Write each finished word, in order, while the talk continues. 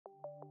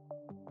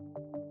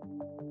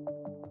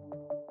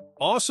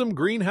Awesome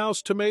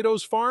greenhouse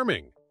tomatoes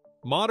farming.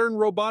 Modern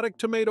robotic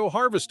tomato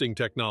harvesting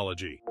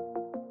technology.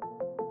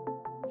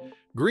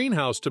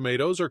 Greenhouse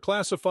tomatoes are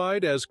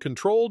classified as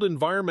controlled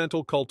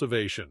environmental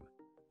cultivation.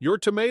 Your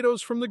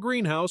tomatoes from the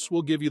greenhouse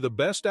will give you the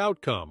best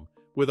outcome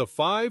with a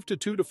 5 to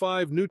 2 to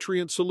 5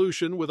 nutrient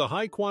solution with a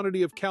high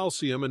quantity of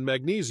calcium and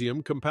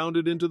magnesium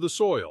compounded into the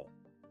soil.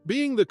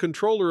 Being the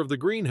controller of the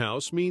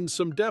greenhouse means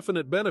some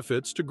definite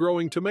benefits to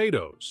growing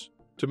tomatoes.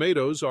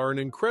 Tomatoes are an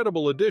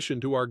incredible addition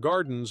to our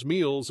gardens,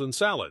 meals, and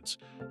salads.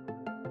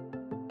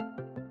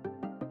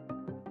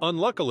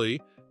 Unluckily,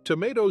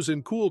 tomatoes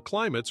in cool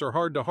climates are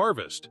hard to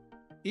harvest.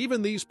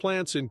 Even these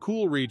plants in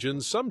cool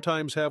regions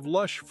sometimes have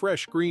lush,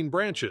 fresh green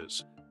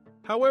branches.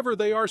 However,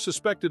 they are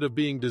suspected of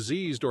being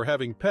diseased or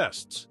having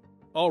pests.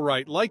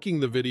 Alright,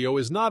 liking the video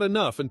is not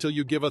enough until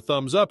you give a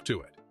thumbs up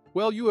to it.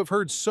 Well, you have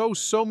heard so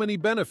many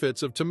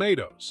benefits of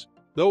tomatoes.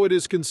 Though it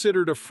is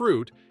considered a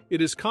fruit,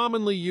 it is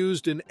commonly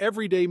used in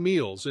everyday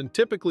meals and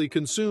typically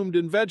consumed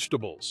in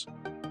vegetables.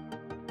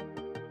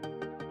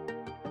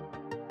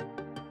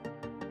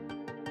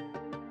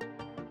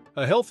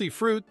 A healthy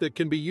fruit that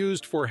can be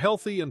used for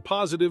healthy and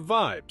positive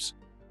vibes.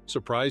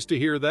 Surprised to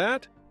hear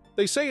that?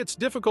 They say it's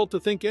difficult to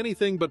think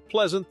anything but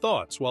pleasant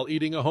thoughts while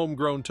eating a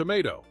homegrown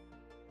tomato.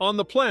 On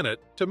the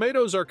planet,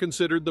 tomatoes are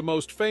considered the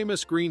most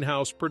famous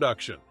greenhouse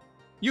production.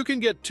 You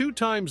can get 2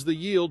 times the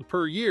yield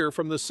per year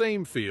from the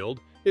same field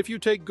if you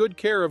take good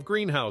care of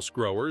greenhouse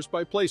growers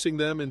by placing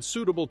them in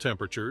suitable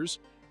temperatures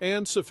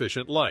and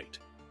sufficient light.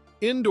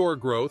 Indoor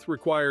growth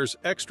requires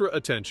extra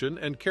attention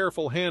and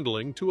careful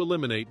handling to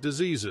eliminate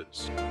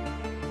diseases.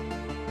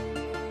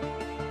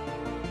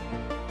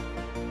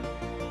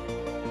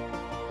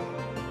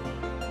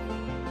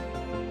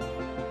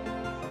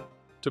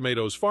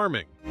 Tomatoes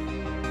farming.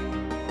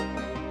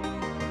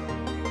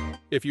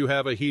 If you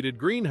have a heated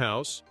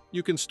greenhouse,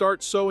 you can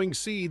start sowing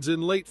seeds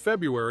in late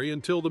February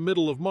until the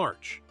middle of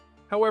March.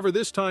 However,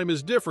 this time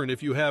is different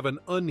if you have an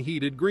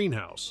unheated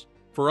greenhouse.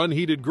 For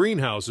unheated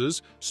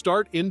greenhouses,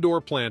 start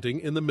indoor planting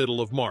in the middle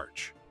of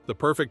March. The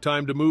perfect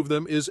time to move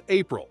them is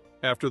April,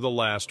 after the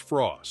last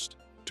frost.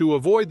 To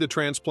avoid the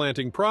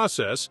transplanting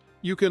process,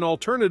 you can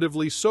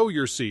alternatively sow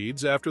your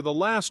seeds after the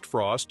last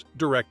frost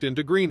direct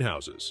into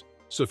greenhouses.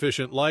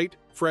 Sufficient light,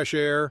 fresh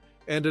air,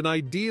 and an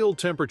ideal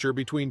temperature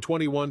between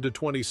 21 to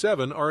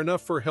 27 are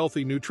enough for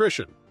healthy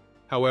nutrition.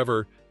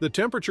 However, the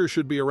temperature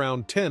should be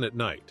around 10 at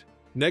night.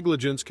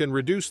 Negligence can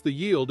reduce the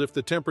yield if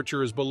the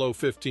temperature is below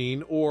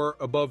 15 or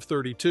above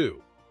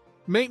 32.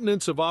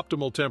 Maintenance of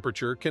optimal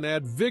temperature can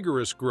add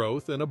vigorous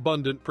growth and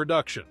abundant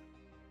production.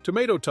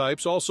 Tomato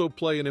types also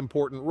play an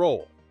important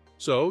role,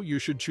 so you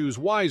should choose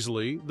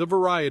wisely the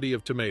variety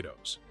of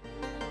tomatoes.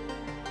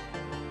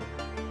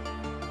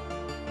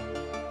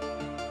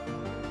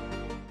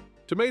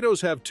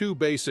 Tomatoes have 2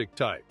 basic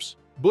types,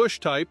 bush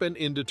type and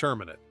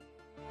indeterminate.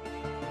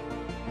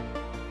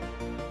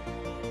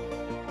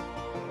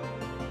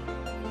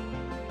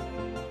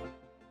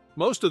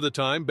 Most of the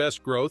time,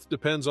 best growth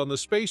depends on the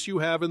space you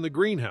have in the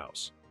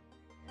greenhouse.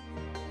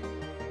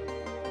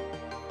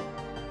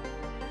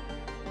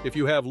 If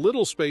you have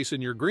little space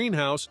in your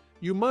greenhouse,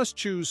 you must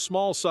choose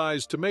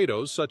small-sized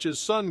tomatoes such as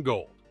Sun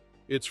Gold.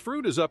 Its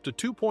fruit is up to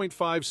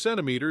 2.5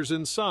 centimeters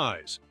in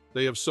size.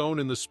 They have sown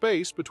in the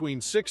space between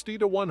 60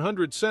 to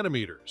 100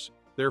 centimeters.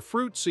 Their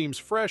fruit seems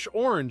fresh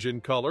orange in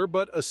color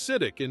but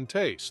acidic in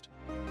taste.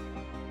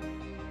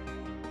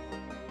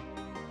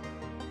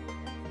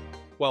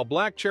 While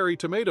black cherry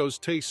tomatoes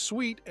taste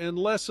sweet and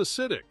less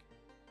acidic.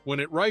 When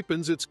it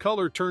ripens, its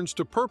color turns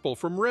to purple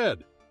from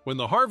red. When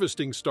the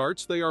harvesting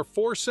starts, they are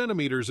 4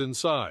 centimeters in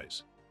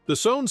size. The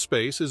sown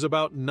space is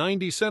about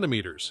 90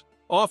 centimeters.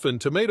 Often,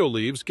 tomato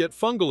leaves get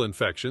fungal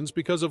infections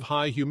because of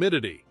high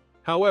humidity.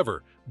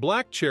 However,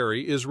 black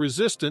cherry is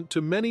resistant to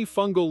many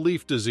fungal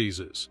leaf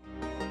diseases.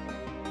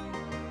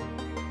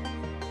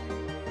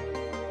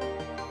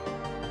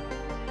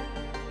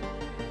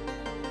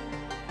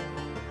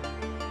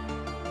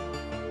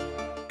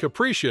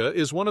 Capricia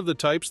is one of the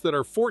types that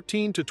are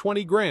 14 to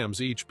 20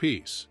 grams each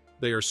piece.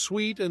 They are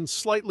sweet and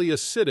slightly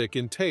acidic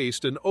in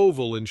taste and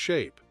oval in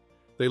shape.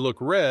 They look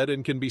red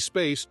and can be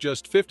spaced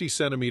just 50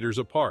 centimeters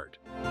apart.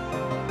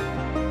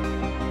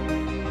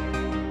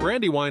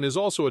 Brandywine is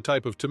also a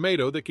type of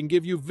tomato that can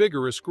give you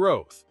vigorous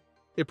growth.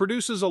 It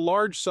produces a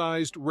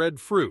large-sized red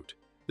fruit.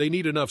 They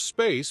need enough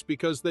space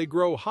because they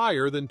grow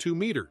higher than 2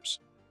 meters.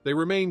 They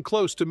remain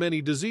close to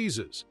many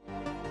diseases.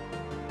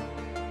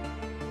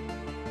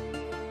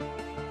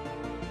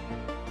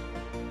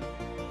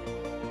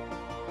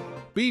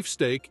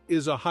 Beefsteak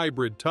is a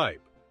hybrid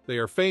type. They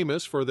are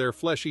famous for their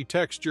fleshy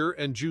texture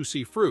and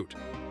juicy fruit.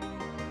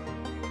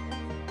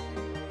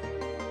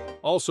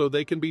 Also,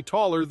 they can be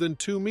taller than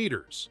 2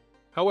 meters.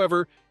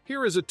 However,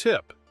 here is a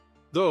tip.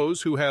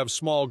 Those who have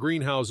small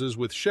greenhouses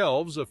with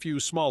shelves, a few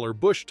smaller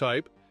bush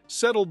type,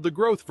 settled the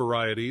growth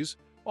varieties,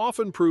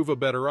 often prove a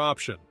better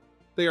option.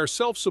 They are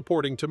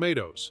self-supporting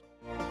tomatoes.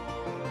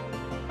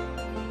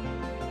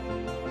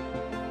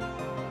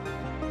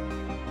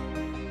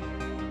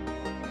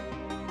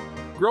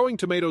 Growing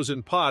tomatoes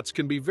in pots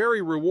can be very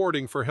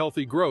rewarding for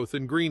healthy growth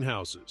in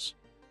greenhouses.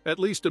 At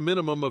least a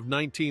minimum of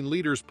 19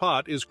 liters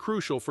pot is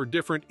crucial for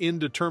different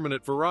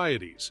indeterminate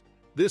varieties.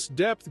 This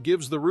depth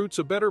gives the roots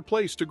a better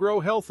place to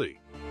grow healthy.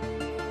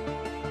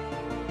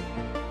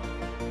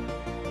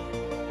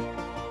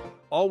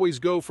 Always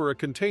go for a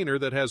container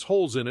that has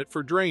holes in it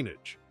for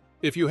drainage.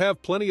 If you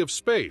have plenty of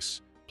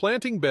space,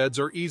 planting beds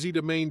are easy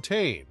to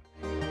maintain.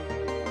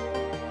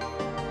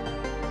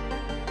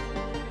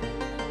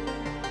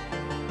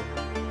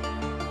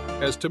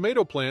 As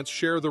tomato plants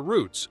share the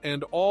roots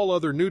and all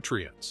other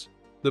nutrients,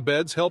 the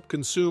beds help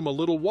consume a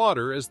little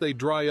water as they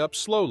dry up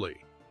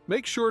slowly.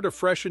 Make sure to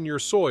freshen your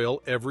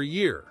soil every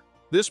year.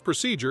 This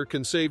procedure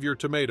can save your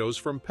tomatoes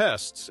from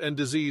pests and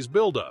disease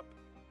buildup.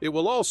 It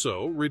will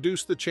also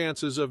reduce the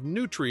chances of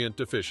nutrient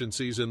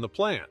deficiencies in the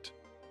plant.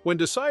 When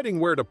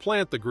deciding where to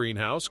plant the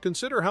greenhouse,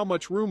 consider how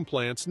much room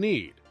plants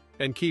need,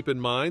 and keep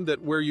in mind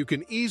that where you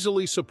can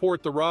easily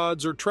support the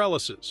rods or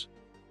trellises.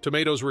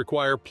 Tomatoes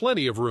require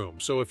plenty of room,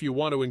 so if you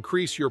want to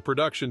increase your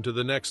production to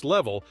the next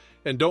level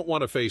and don't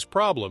want to face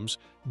problems,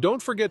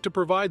 don't forget to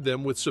provide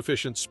them with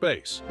sufficient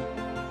space.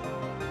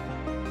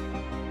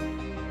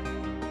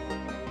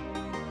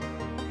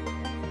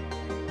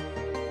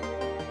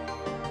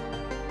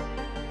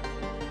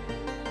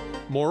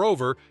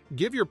 Moreover,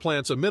 give your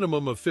plants a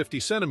minimum of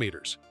 50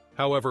 centimeters.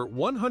 However,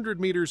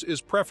 100 meters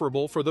is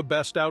preferable for the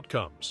best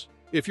outcomes.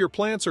 If your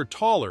plants are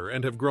taller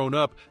and have grown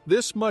up,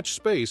 this much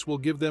space will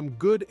give them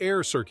good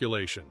air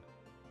circulation.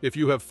 If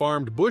you have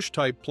farmed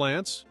bush-type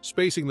plants,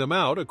 spacing them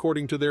out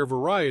according to their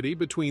variety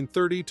between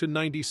 30 to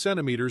 90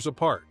 centimeters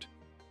apart.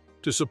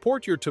 To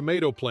support your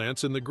tomato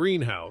plants in the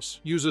greenhouse,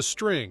 use a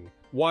string,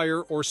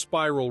 wire, or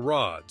spiral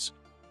rods.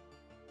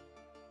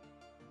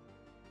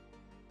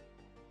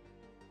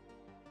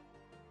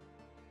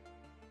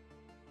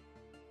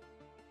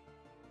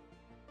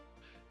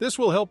 This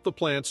will help the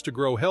plants to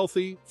grow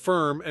healthy,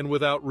 firm, and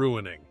without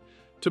ruining.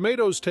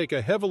 Tomatoes take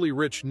a heavily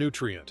rich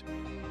nutrient.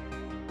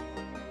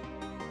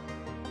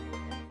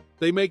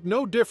 They make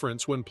no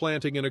difference when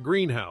planting in a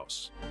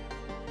greenhouse.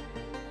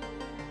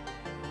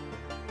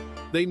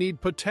 They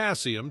need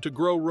potassium to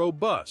grow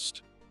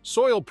robust.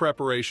 Soil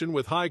preparation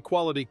with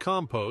high-quality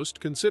compost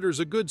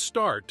considers a good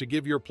start to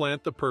give your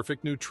plant the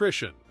perfect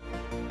nutrition.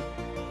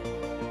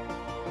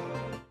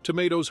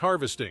 Tomatoes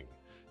harvesting.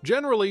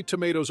 Generally,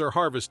 tomatoes are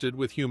harvested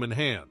with human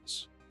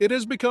hands. It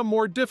has become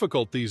more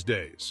difficult these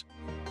days.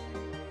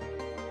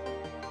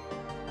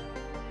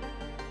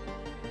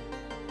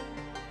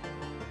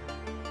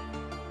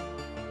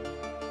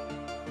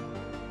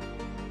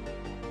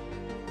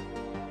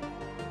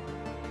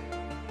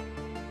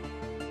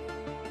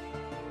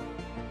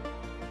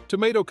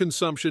 Tomato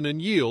consumption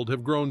and yield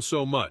have grown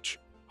so much.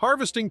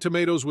 Harvesting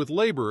tomatoes with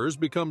laborers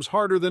becomes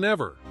harder than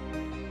ever.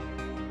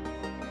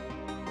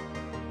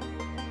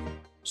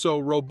 So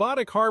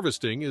robotic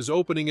harvesting is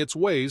opening its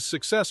ways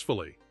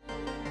successfully.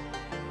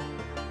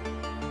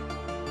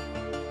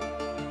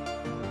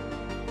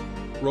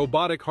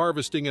 Robotic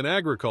harvesting in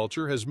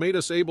agriculture has made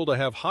us able to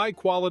have high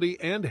quality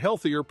and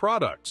healthier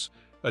products.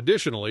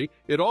 Additionally,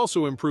 it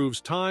also improves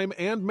time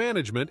and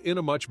management in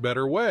a much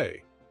better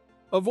way.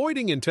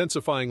 Avoiding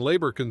intensifying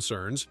labor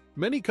concerns,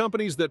 many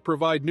companies that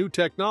provide new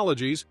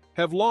technologies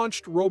have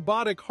launched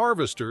robotic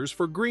harvesters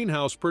for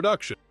greenhouse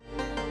production.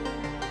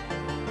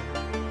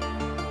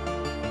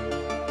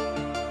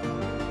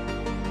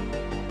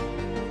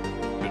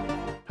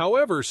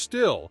 However,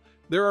 still,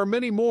 there are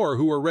many more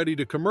who are ready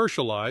to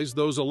commercialize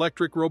those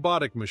electric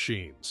robotic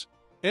machines.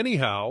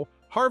 Anyhow,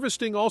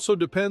 harvesting also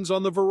depends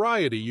on the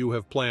variety you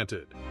have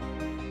planted.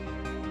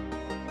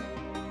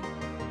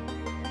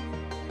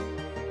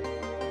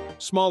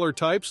 Smaller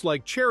types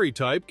like cherry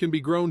type can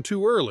be grown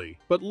too early,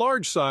 but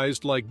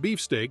large-sized like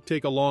beefsteak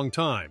take a long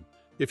time.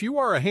 If you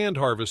are a hand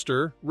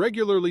harvester,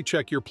 regularly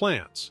check your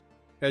plants.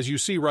 As you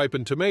see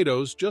ripened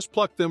tomatoes, just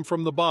pluck them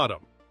from the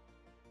bottom.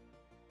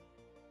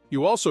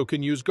 You also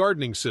can use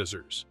gardening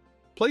scissors.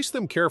 Place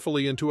them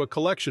carefully into a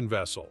collection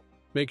vessel.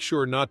 Make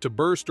sure not to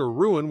burst or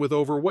ruin with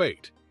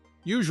overweight.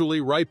 Usually,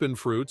 ripened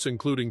fruits,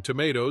 including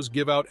tomatoes,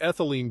 give out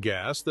ethylene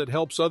gas that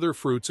helps other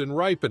fruits in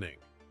ripening.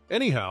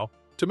 Anyhow,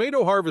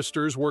 tomato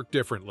harvesters work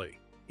differently.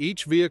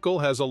 Each vehicle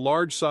has a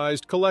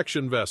large-sized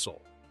collection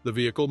vessel. The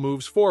vehicle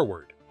moves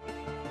forward.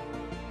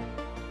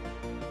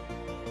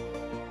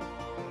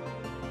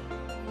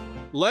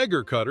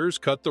 Lager cutters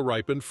cut the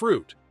ripened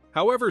fruit.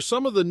 However,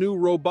 some of the new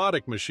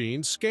robotic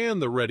machines scan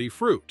the ready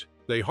fruit.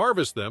 They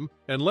harvest them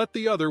and let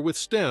the other with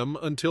stem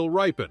until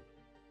ripen.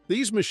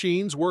 These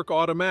machines work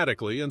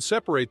automatically and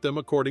separate them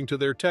according to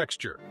their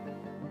texture.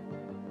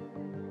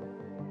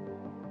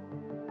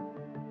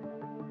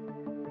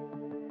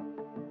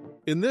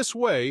 In this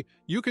way,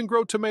 you can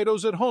grow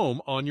tomatoes at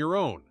home on your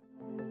own.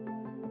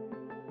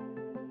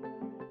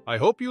 I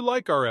hope you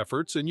like our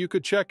efforts and you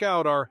could check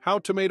out our How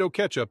Tomato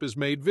Ketchup is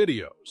Made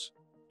videos.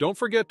 Don't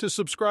forget to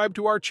subscribe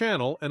to our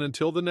channel, and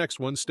until the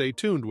next one, stay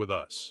tuned with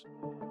us.